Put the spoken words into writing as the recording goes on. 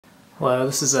Hello,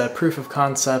 this is a proof of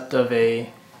concept of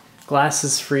a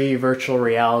glasses-free virtual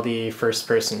reality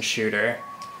first-person shooter.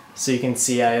 So you can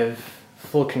see I have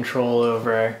full control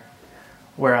over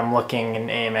where I'm looking and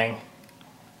aiming.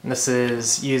 And this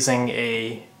is using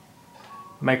a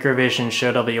Microvision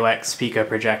SHOWWX Pico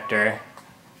projector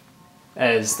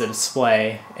as the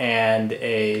display and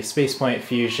a SpacePoint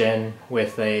Fusion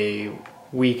with a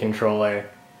Wii controller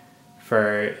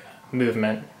for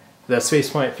movement. The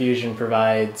SpacePoint Fusion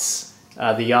provides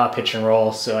the yaw, pitch, and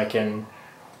roll, so I can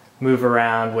move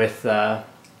around with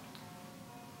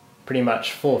pretty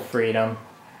much full freedom.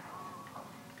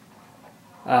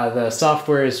 The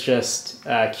software is just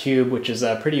Cube, which is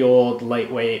a pretty old,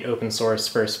 lightweight, open source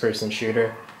first-person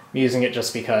shooter. I'm using it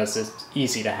just because it's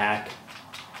easy to hack.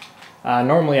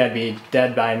 Normally I'd be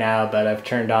dead by now, but I've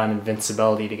turned on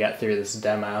invincibility to get through this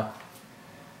demo.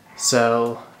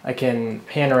 So I can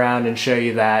pan around and show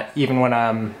you that even when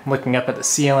I'm looking up at the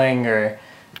ceiling or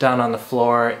down on the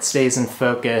floor, it stays in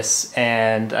focus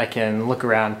and I can look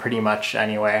around pretty much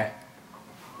anywhere.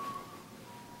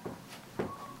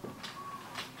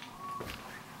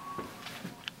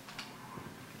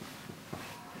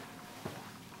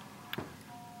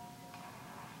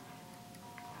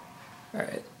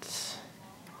 Alright.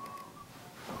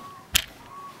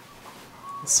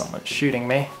 Someone's shooting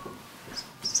me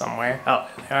somewhere. Oh,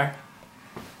 there they are.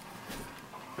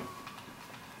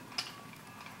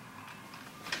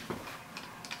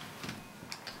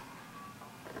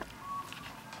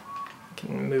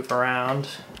 Can move around.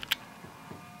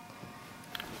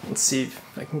 Let's see if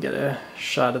I can get a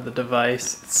shot of the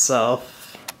device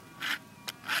itself.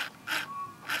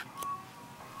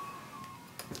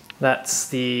 That's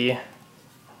the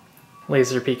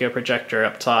laser Pico projector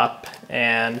up top,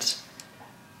 and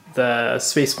the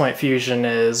SpacePoint Fusion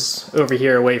is over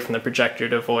here away from the projector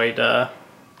to avoid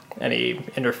any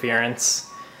interference.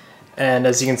 And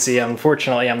as you can see,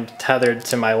 unfortunately I'm tethered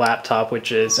to my laptop,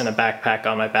 which is in a backpack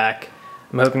on my back.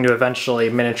 I'm hoping to eventually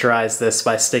miniaturize this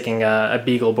by sticking a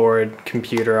BeagleBoard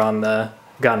computer on the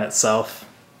gun itself.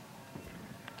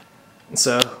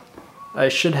 So I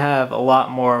should have a lot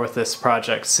more with this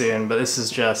project soon, but this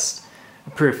is just a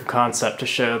proof of concept to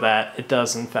show that it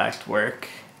does in fact work.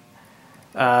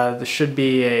 There should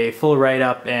be a full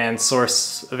write-up and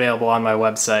source available on my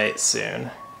website soon.